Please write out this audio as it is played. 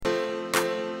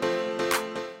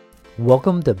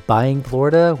Welcome to Buying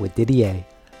Florida with Didier.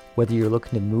 Whether you're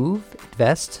looking to move,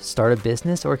 invest, start a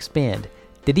business, or expand,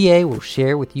 Didier will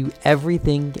share with you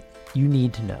everything you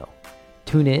need to know.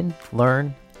 Tune in,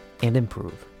 learn, and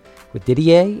improve with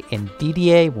Didier and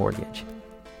DDA Mortgage.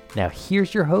 Now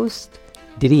here's your host,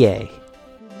 Didier.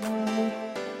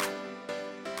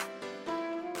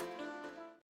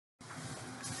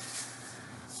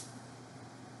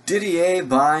 Didier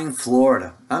Buying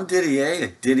Florida. I'm Didier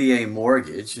at Didier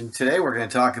Mortgage, and today we're going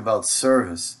to talk about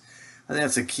service. I think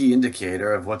that's a key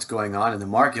indicator of what's going on in the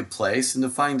marketplace and to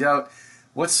find out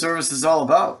what service is all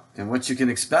about and what you can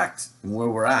expect and where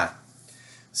we're at.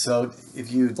 So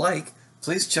if you'd like,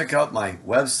 please check out my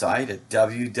website at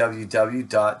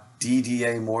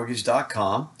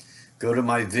www.ddamortgage.com. Go to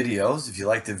my videos if you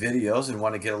like the videos and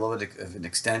want to get a little bit of an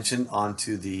extension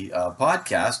onto the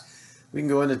podcast. We can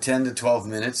go into 10 to 12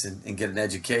 minutes and get an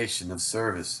education of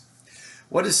service.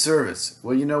 What is service?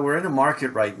 Well, we're in a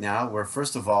market right now where,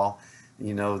 first of all,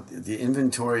 the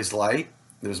inventory is light.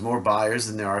 There's more buyers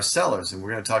than there are sellers, and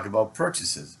we're going to talk about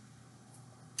purchases.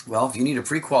 Well, if you need a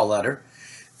pre-qual letter,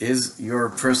 is your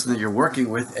person that you're working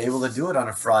with able to do it on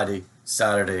a Friday,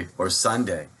 Saturday, or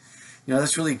Sunday?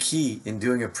 That's really key in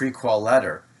doing a pre-qual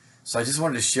letter. So I just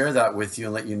wanted to share that with you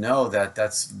and let you know that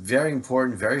that's very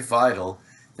important, very vital,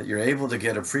 that you're able to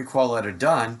get a pre-qual letter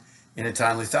done in a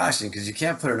timely fashion, because you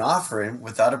can't put an offer in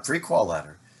without a pre-qual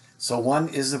letter. So one,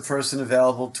 is the person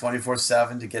available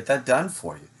 24/7 to get that done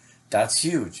for you? That's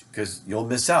huge, because you'll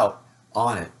miss out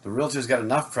on it. The realtor's got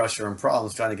enough pressure and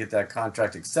problems trying to get that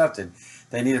contract accepted.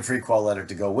 They need a pre-qual letter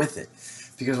to go with it,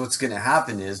 because what's going to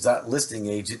happen is that listing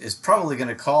agent is probably going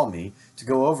to call me to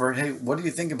go over, hey, what do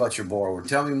you think about your borrower?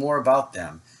 Tell me more about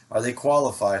them. Are they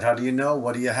qualified? How do you know?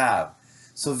 What do you have?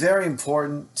 So very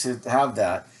important to have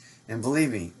that. And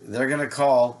believe me, they're going to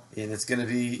call, and it's going to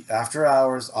be after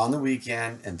hours on the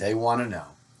weekend, and they want to know.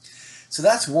 So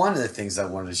that's one of the things I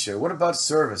wanted to share. What about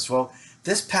service? Well,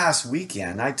 this past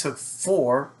weekend, I took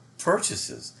 4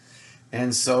 purchases.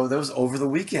 And so that was over the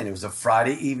weekend. It was a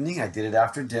Friday evening. I did it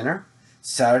after dinner,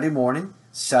 Saturday morning,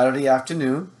 Saturday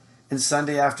afternoon, and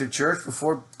Sunday after church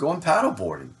before going paddle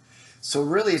boarding. So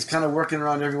really, it's kind of working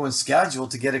around everyone's schedule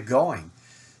to get it going.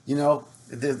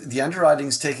 The underwriting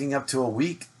is taking up to a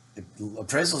week.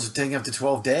 Appraisals are taking up to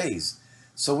 12 days.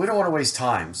 So we don't want to waste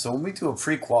time. So when we do a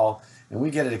pre-qual and we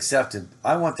get it accepted,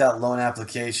 I want that loan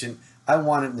application. I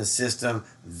want it in the system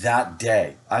that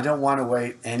day. I don't want to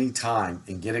wait any time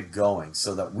and get it going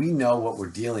so that we know what we're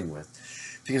dealing with.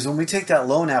 Because when we take that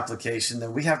loan application,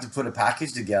 then we have to put a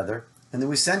package together and then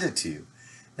we send it to you.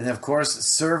 And of course,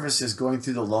 service is going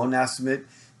through the loan estimate,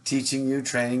 teaching you,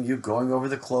 training you, going over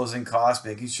the closing costs,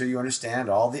 making sure you understand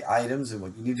all the items and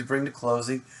what you need to bring to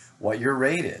closing, what your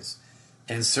rate is.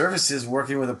 And services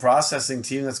working with a processing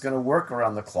team that's going to work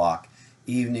around the clock,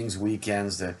 evenings,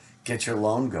 weekends, to get your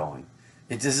loan going.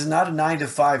 This is not a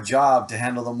 9-to-5 job to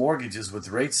handle the mortgages with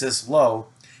rates this low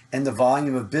and the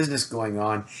volume of business going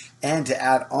on, and to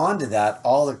add on to that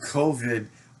all the COVID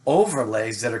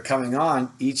overlays that are coming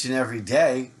on each and every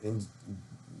day and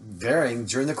varying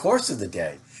during the course of the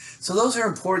day. So those are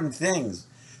important things.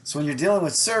 So when you're dealing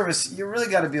with service, you really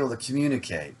got to be able to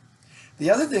communicate.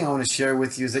 The other thing I want to share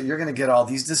with you is that you're going to get all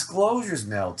these disclosures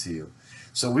mailed to you.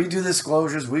 So we do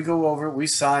disclosures, we go over it, we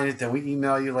sign it, then we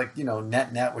email you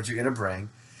net what you're going to bring.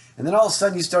 And then all of a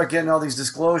sudden you start getting all these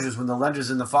disclosures when the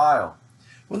lender's in the file.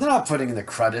 Well, they're not putting in the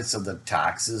credits of the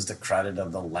taxes, the credit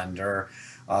of the lender,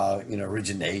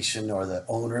 origination, or the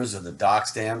owners, or the doc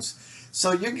stamps.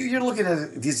 So you're looking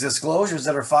at these disclosures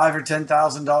that are $5,000 or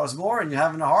 $10,000 more, and you're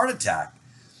having a heart attack.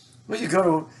 Well, you go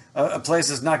to a place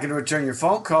that's not going to return your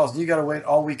phone calls, and you got to wait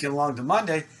all weekend long to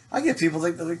Monday. I get people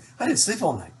think, I didn't sleep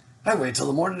all night. I waited till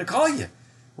the morning to call you.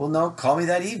 Well, no, call me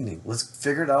that evening. Let's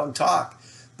figure it out and talk.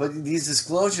 But these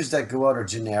disclosures that go out are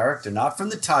generic. They're not from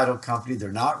the title company.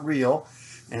 They're not real,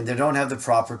 and they don't have the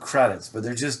proper credits, but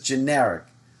they're just generic.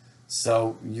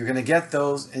 So you're going to get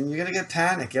those, and you're going to get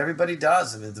panic. Everybody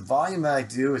does. The volume that I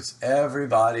do, it's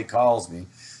everybody calls me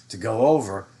to go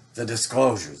over the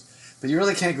disclosures. But you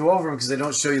really can't go over them because they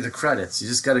don't show you the credits. You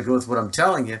just got to go with what I'm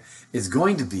telling you it's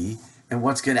going to be and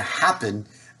what's going to happen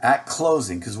at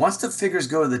closing. Because once the figures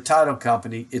go to the title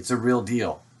company, it's a real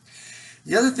deal.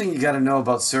 The other thing you got to know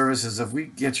about service is if we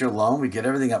get your loan, we get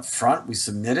everything up front, we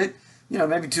submit it,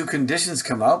 maybe 2 conditions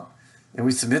come up, and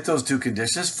we submit those 2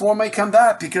 conditions, 4 may come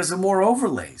back because of more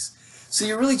overlays. So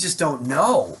you really just don't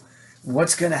know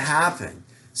what's going to happen.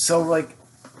 So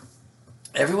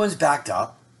everyone's backed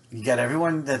up. You got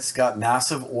everyone that's got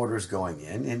massive orders going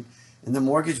in, and the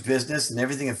mortgage business and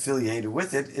everything affiliated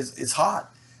with it is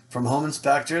hot. From home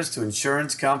inspectors to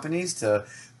insurance companies to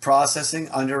processing,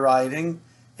 underwriting,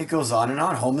 it goes on and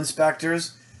on, home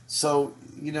inspectors. So,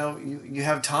 you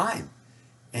have time,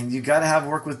 and you got to have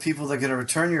work with people that are going to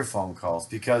return your phone calls,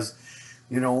 because,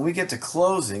 when we get to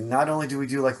closing, not only do we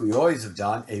do like we always have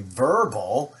done, a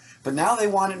verbal, but now they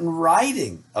want it in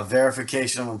writing, a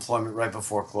verification of employment right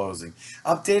before closing,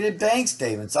 updated bank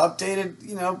statements, updated,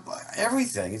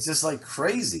 everything. It's just like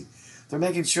crazy. They're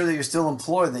making sure that you're still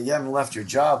employed, that you haven't left your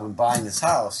job when buying this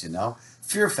house,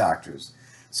 fear factors.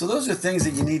 So those are things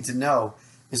that you need to know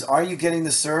is, are you getting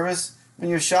the service? When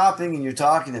you're shopping and you're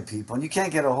talking to people and you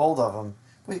can't get a hold of them,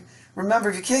 remember,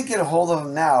 if you can't get a hold of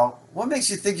them now, what makes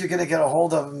you think you're going to get a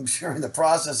hold of them during the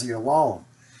process of your loan?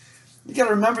 You got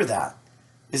to remember that.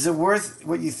 Is it worth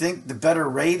what you think the better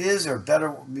rate is, or better,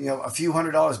 a few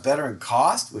 $100s better in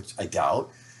cost, which I doubt.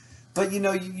 But, you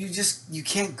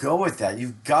can't go with that.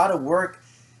 You've got to work.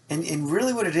 And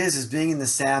really what it is being in the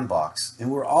sandbox.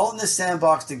 And we're all in the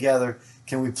sandbox together.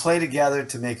 Can we play together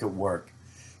to make it work?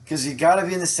 Because you got to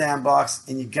be in the sandbox,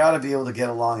 and you got to be able to get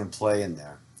along and play in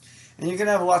there. And you're going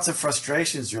to have lots of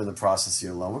frustrations during the process of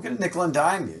your loan. We're going to nickel and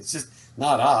dime you. It's just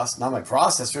not us, not my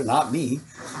processor, not me.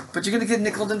 But you're going to get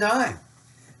nickel and dime.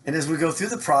 And as we go through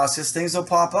the process, things will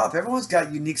pop up. Everyone's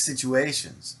got unique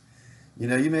situations. You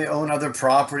may own other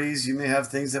properties. You may have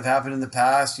things that have happened in the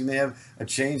past. You may have a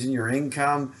change in your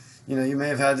income. You may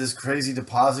have had this crazy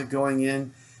deposit going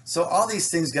in. So all these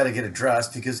things got to get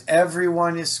addressed, because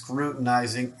everyone is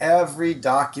scrutinizing every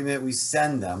document we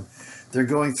send them. They're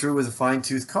going through with a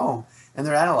fine-tooth comb, and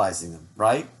they're analyzing them,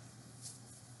 right?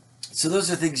 So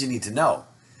those are things you need to know.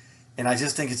 And I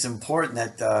just think it's important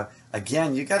that,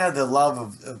 again, you got to have the love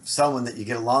of someone that you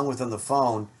get along with on the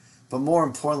phone, but more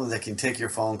importantly, that can take your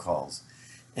phone calls.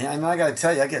 And I got to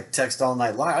tell you, I get text all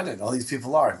night long. I don't know who these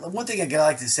people are. One thing I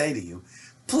like to say to you,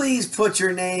 please put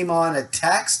your name on a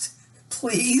text,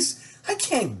 please. I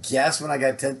can't guess when I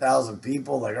got 10,000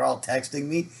 people that are all texting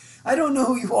me. I don't know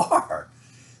who you are.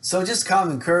 So just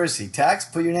common courtesy,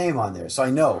 text, put your name on there so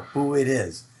I know who it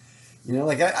is. I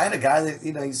had a guy that,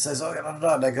 he says, oh, da, da,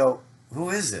 da, and I go, who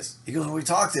is this? He goes, well, we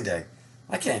talked today.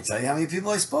 I can't tell you how many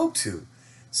people I spoke to.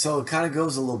 So it kind of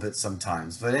goes a little bit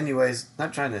sometimes. But anyways,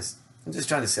 I'm just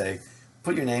trying to say,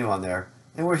 put your name on there,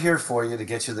 and we're here for you to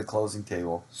get you to the closing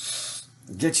table.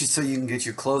 Get you so you can get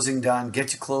your closing done,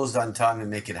 get you closed on time, and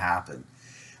make it happen.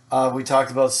 We talked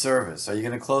about service. Are you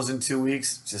going to close in 2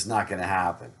 weeks? It's just not going to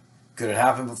happen. Could it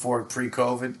happen before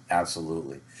pre-COVID?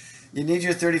 Absolutely. You need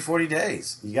your 30, 40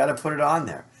 days. You got to put it on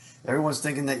there. Everyone's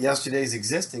thinking that yesterday's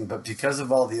existing, but because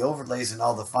of all the overlays and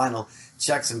all the final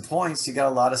checks and points, you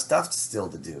got a lot of stuff still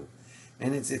to do.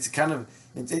 And it's kind of,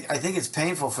 I think it's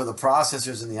painful for the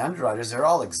processors and the underwriters. They're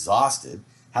all exhausted,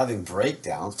 having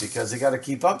breakdowns, because they got to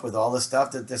keep up with all the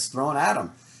stuff that's thrown at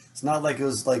them. It's not like it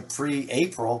was like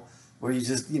pre-April where you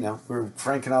just, we're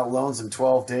cranking out loans in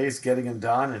 12 days, getting them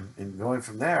done and going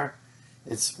from there.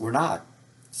 We're not.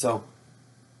 So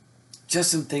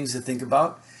just some things to think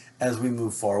about as we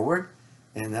move forward,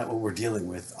 and that's what we're dealing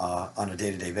with on a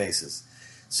day-to-day basis.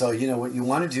 So, what you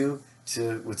want to do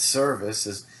with service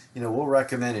is, we'll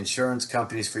recommend insurance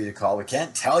companies for you to call. We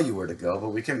can't tell you where to go, but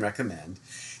we can recommend.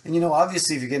 And,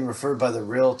 obviously, if you're getting referred by the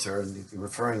realtor and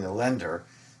referring the lender,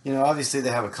 obviously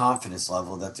they have a confidence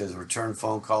level that there's return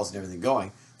phone calls and everything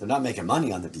going. They're not making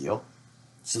money on the deal.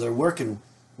 So they're working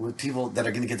with people that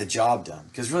are going to get the job done.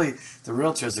 Because really, the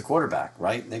realtor is the quarterback,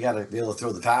 right? They got to be able to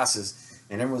throw the passes,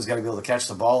 and everyone's got to be able to catch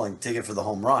the ball and take it for the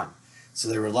home run. So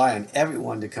they rely on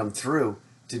everyone to come through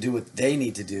to do what they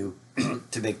need to do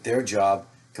to make their job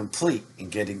complete in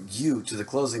getting you to the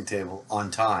closing table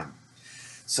on time.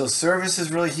 So service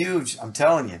is really huge, I'm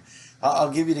telling you.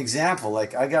 I'll give you an example.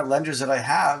 Like, I got lenders that I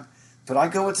have, but I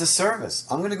go with the service.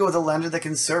 I'm going to go with a lender that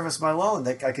can service my loan,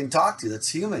 that I can talk to, that's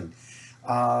human.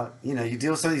 You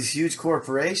deal with some of these huge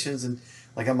corporations, and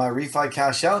like on my refi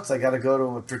cash outs, I got to go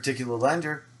to a particular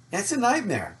lender. It's a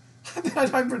nightmare. I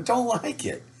don't like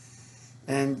it.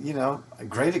 And,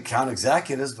 great account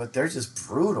executives, but they're just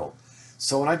brutal.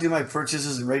 So when I do my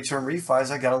purchases and rate term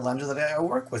refis, I got a lender that I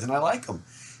work with, and I like them.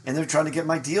 And they're trying to get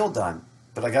my deal done.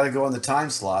 But I got to go on the time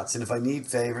slots, and if I need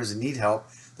favors and need help,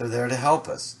 they're there to help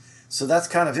us. So that's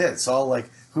kind of it. It's all like,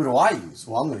 who do I use?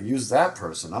 Well, I'm going to use that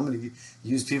person. I'm going to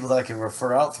use people that I can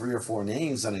refer out 3 or 4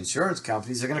 names on insurance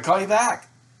companies. They're going to call you back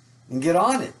and get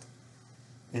on it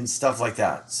and stuff like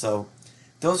that. So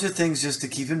those are things just to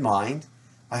keep in mind.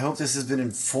 I hope this has been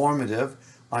informative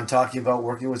on talking about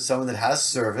working with someone that has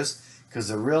service, because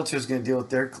the realtor is going to deal with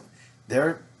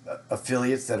their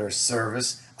affiliates that are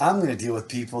service. I'm going to deal with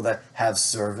people that have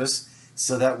service,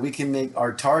 so that we can make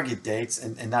our target dates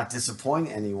and not disappoint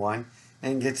anyone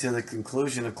and get to the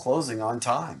conclusion of closing on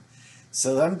time.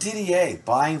 So I'm DDA,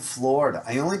 Buying Florida.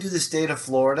 I only do the state of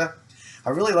Florida.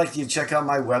 I really like you to check out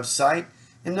my website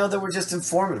and know that we're just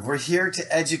informative. We're here to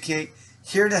educate,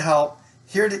 here to help,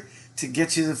 here to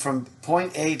get you from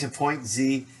point A to point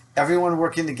Z, everyone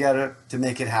working together to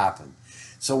make it happen.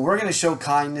 So we're going to show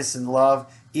kindness and love,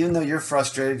 even though you're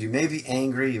frustrated. You may be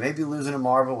angry. You may be losing a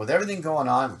marble with everything going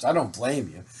on, which I don't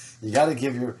blame you. You got to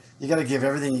give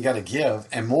everything you got to give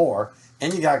and more.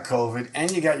 And you got COVID,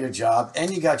 and you got your job,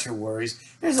 and you got your worries.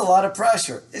 There's a lot of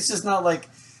pressure. It's just not like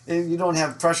you don't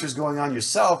have pressures going on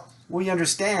yourself. We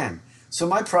understand. So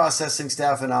my processing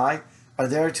staff and I are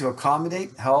there to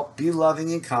accommodate, help, be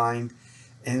loving and kind,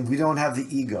 and we don't have the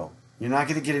ego. You're not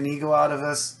going to get an ego out of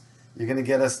us. You're going to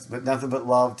get us with nothing but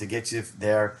love to get you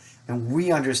there. And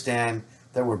we understand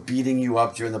that we're beating you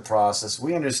up during the process.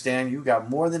 We understand you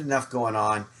got more than enough going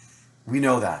on. We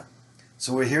know that.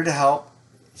 So we're here to help.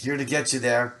 Here to get you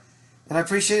there. And I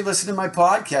appreciate you listening to my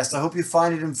podcast. I hope you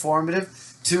find it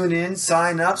informative. Tune in,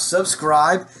 sign up,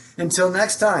 subscribe. Until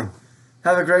next time,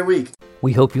 have a great week.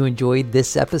 We hope you enjoyed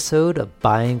this episode of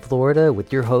Buying Florida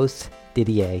with your host,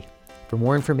 Didier. For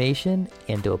more information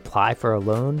and to apply for a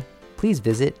loan, please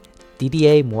visit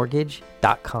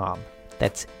ddamortgage.com.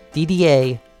 That's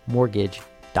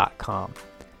ddamortgage.com.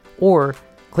 Or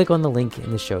click on the link in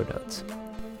the show notes.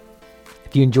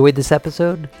 If you enjoyed this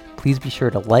episode, please be sure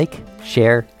to like,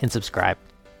 share, and subscribe.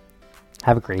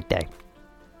 Have a great day.